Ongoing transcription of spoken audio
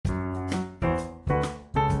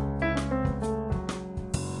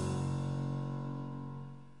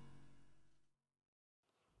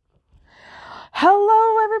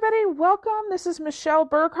welcome. This is Michelle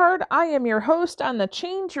Burkhardt. I am your host on the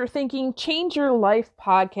Change Your Thinking, Change Your Life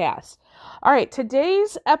podcast. All right,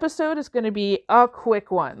 today's episode is going to be a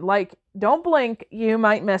quick one. Like, don't blink, you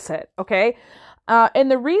might miss it, okay?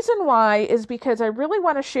 And the reason why is because I really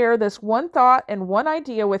want to share this one thought and one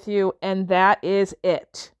idea with you, and that is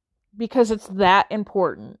it. Because it's that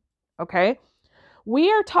important, okay?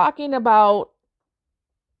 We are talking about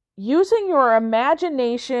using your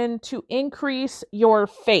imagination to increase your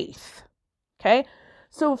faith, okay?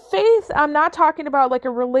 So faith, I'm not talking about like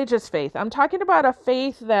a religious faith. I'm talking about a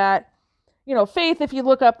faith that, faith, if you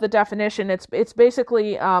look up the definition, it's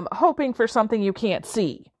basically hoping for something you can't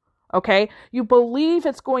see, okay? You believe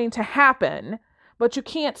it's going to happen, but you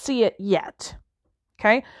can't see it yet,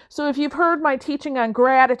 okay? So if you've heard my teaching on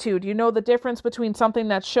gratitude, you know the difference between something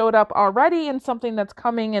that showed up already and something that's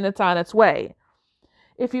coming and it's on its way.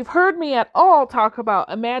 If you've heard me at all talk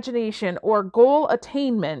about imagination or goal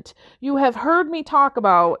attainment, you have heard me talk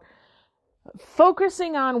about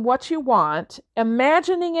focusing on what you want,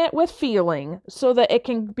 imagining it with feeling so that it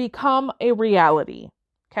can become a reality.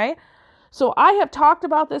 Okay? So I have talked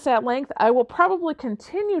about this at length. I will probably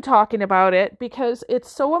continue talking about it because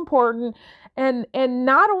it's so important. And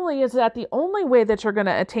not only is that the only way that you're going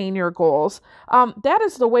to attain your goals, that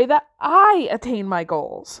is the way that I attain my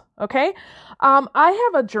goals. Okay.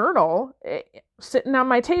 I have a journal sitting on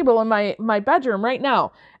my table in my bedroom right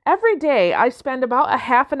now. Every day I spend about a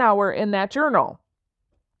half an hour in that journal,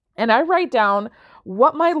 and I write down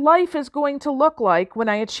what my life is going to look like when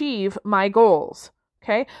I achieve my goals.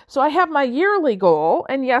 Okay. So I have my yearly goal,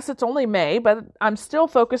 and yes, it's only May, but I'm still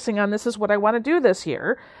focusing on this is what I want to do this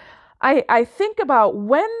year. I think about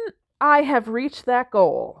when I have reached that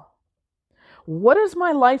goal, what does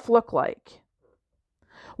my life look like?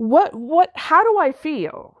 How do I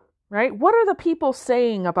feel, right? What are the people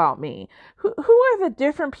saying about me? Who are the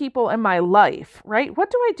different people in my life, right? What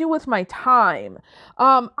do I do with my time?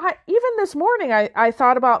 Even this morning, I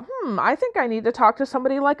thought about, I think I need to talk to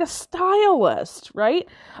somebody like a stylist, right?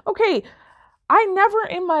 Okay. I never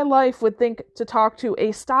in my life would think to talk to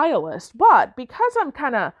a stylist, but because I'm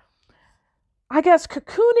kind of,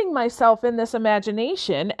 cocooning myself in this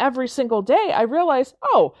imagination every single day, I realize,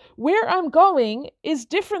 where I'm going is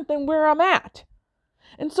different than where I'm at.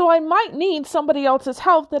 And so I might need somebody else's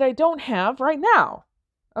help that I don't have right now.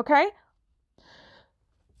 Okay?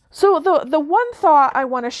 So the one thought I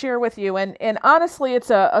want to share with you, and honestly, it's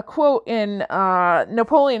a quote in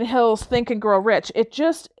Napoleon Hill's Think and Grow Rich. It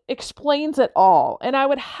just explains it all. And I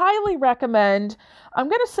would highly recommend, I'm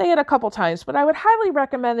going to say it a couple times, but I would highly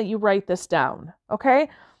recommend that you write this down, okay?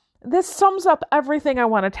 This sums up everything I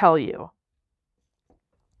want to tell you.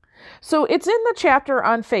 So it's in the chapter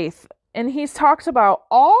on faith, and he talks about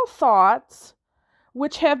all thoughts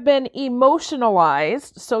which have been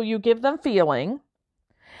emotionalized, so you give them feeling,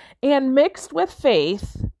 and mixed with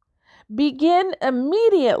faith, begin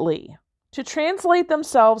immediately to translate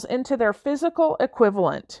themselves into their physical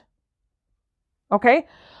equivalent. Okay?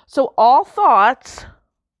 So all thoughts,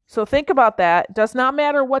 so think about that, does not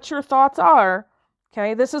matter what your thoughts are.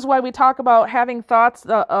 Okay? This is why we talk about having thoughts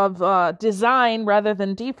of design rather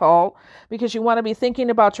than default, because you want to be thinking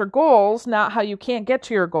about your goals, not how you can't get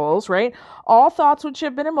to your goals, right? All thoughts which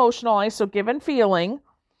have been emotionalized, so given feeling.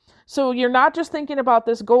 So you're not just thinking about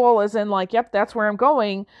this goal as in like, yep, that's where I'm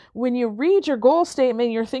going. When you read your goal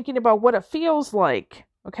statement, you're thinking about what it feels like,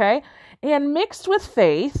 okay? And mixed with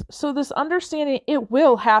faith, so this understanding it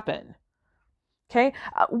will happen, okay?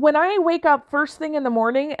 When I wake up first thing in the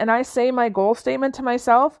morning and I say my goal statement to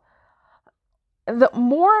myself, the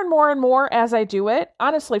more and more and more as I do it,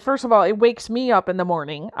 honestly, first of all, it wakes me up in the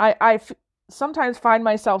morning. I sometimes find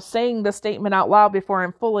myself saying the statement out loud before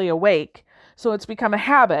I'm fully awake. So it's become a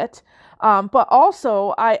habit. But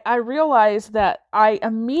also, I realize that I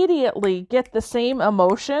immediately get the same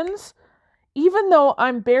emotions, even though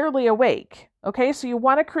I'm barely awake. Okay, so you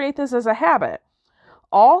want to create this as a habit.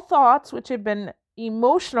 All thoughts which have been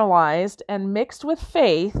emotionalized and mixed with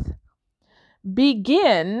faith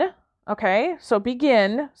begin, okay, so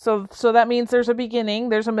begin. So that means there's a beginning,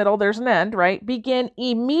 there's a middle, there's an end, right? Begin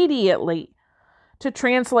immediately to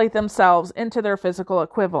translate themselves into their physical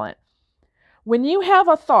equivalent. When you have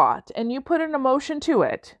a thought and you put an emotion to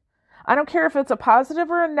it, I don't care if it's a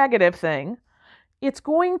positive or a negative thing, it's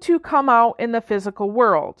going to come out in the physical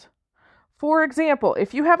world. For example,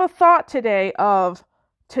 if you have a thought today of,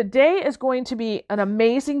 today is going to be an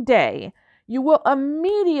amazing day, you will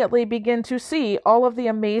immediately begin to see all of the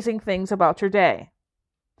amazing things about your day.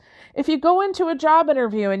 If you go into a job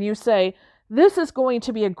interview and you say, this is going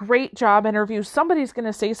to be a great job interview, somebody's going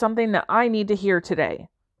to say something that I need to hear today.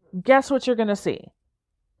 Guess what you're going to see?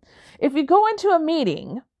 If you go into a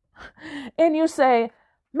meeting and you say,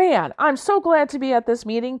 man, I'm so glad to be at this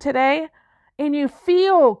meeting today, and you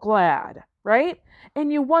feel glad, right?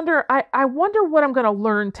 And you wonder, I wonder what I'm going to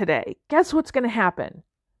learn today. Guess what's going to happen?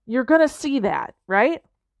 You're going to see that, right?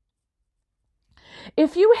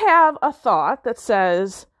 If you have a thought that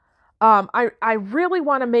says, I really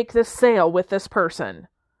want to make this sale with this person,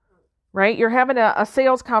 right? You're having a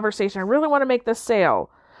sales conversation. I really want to make this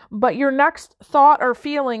sale. But your next thought or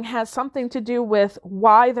feeling has something to do with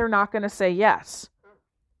why they're not going to say yes.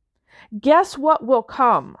 Guess what will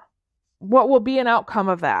come? What will be an outcome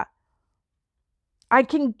of that? I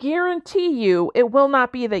can guarantee you it will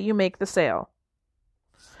not be that you make the sale.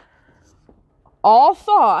 All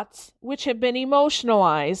thoughts which have been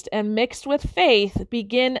emotionalized and mixed with faith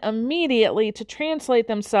begin immediately to translate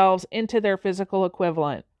themselves into their physical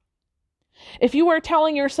equivalent. If you are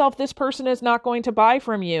telling yourself this person is not going to buy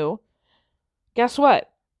from you, guess what?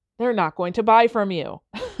 They're not going to buy from you.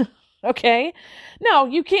 Okay? Now,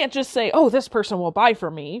 you can't just say, oh, this person will buy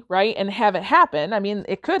from me, right? And have it happen. I mean,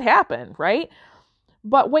 it could happen, right?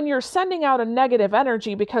 But when you're sending out a negative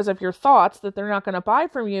energy because of your thoughts that they're not going to buy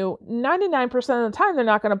from you, 99% of the time, they're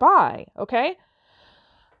not going to buy, okay?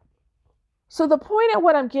 So the point of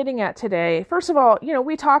what I'm getting at today, first of all,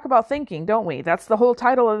 we talk about thinking, don't we? That's the whole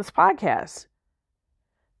title of this podcast.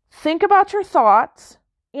 Think about your thoughts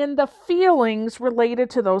and the feelings related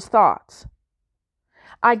to those thoughts.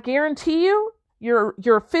 I guarantee you,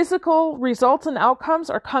 your physical results and outcomes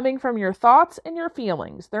are coming from your thoughts and your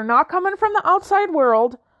feelings. They're not coming from the outside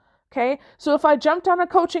world, okay? So if I jumped on a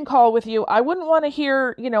coaching call with you, I wouldn't want to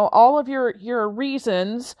hear, all of your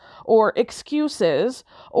reasons or excuses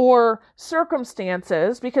or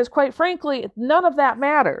circumstances, because quite frankly, none of that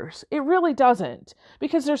matters. It really doesn't,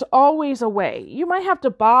 because there's always a way. You might have to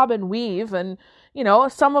bob and weave, and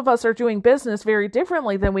some of us are doing business very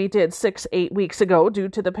differently than we did 6-8 weeks ago due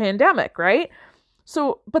to the pandemic, right?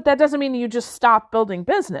 So, but that doesn't mean you just stop building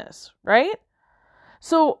business, right?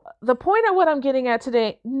 So the point of what I'm getting at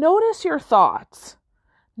today, notice your thoughts,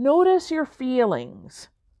 notice your feelings.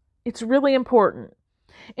 It's really important.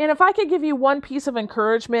 And if I could give you one piece of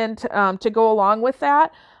encouragement to go along with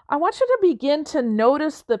that, I want you to begin to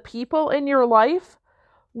notice the people in your life.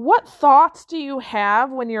 What thoughts do you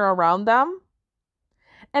have when you're around them?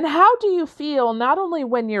 And how do you feel not only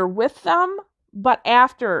when you're with them, but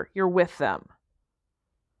after you're with them?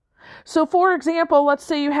 So for example, let's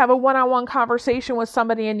say you have a one-on-one conversation with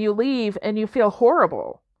somebody and you leave and you feel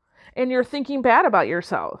horrible and you're thinking bad about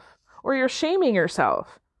yourself or you're shaming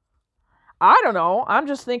yourself. I don't know. I'm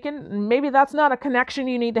just thinking maybe that's not a connection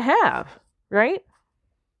you need to have, right?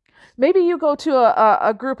 Maybe you go to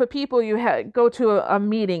a group of people, go to a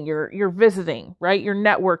meeting, you're visiting, right? You're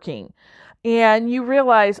networking. And you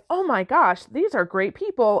realize, oh my gosh, these are great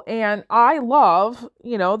people, and I love,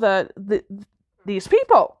 these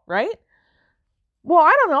people, right? Well,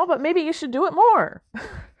 I don't know, but maybe you should do it more,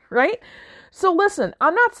 right? So listen,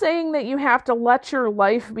 I'm not saying that you have to let your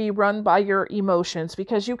life be run by your emotions,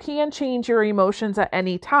 because you can change your emotions at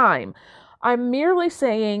any time. I'm merely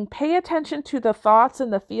saying pay attention to the thoughts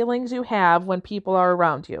and the feelings you have when people are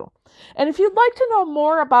around you. And if you'd like to know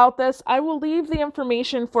more about this, I will leave the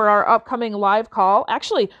information for our upcoming live call.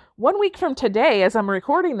 Actually, 1 week from today, as I'm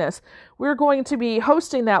recording this, we're going to be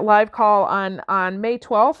hosting that live call on May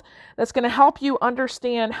 12th. That's going to help you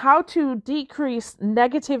understand how to decrease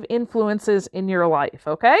negative influences in your life,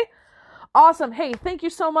 okay? Awesome. Hey, thank you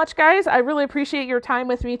so much, guys. I really appreciate your time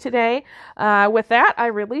with me today. With that, I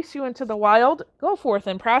release you into the wild. Go forth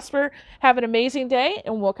and prosper. Have an amazing day,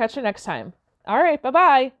 and we'll catch you next time. All right.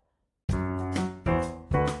 Bye-bye.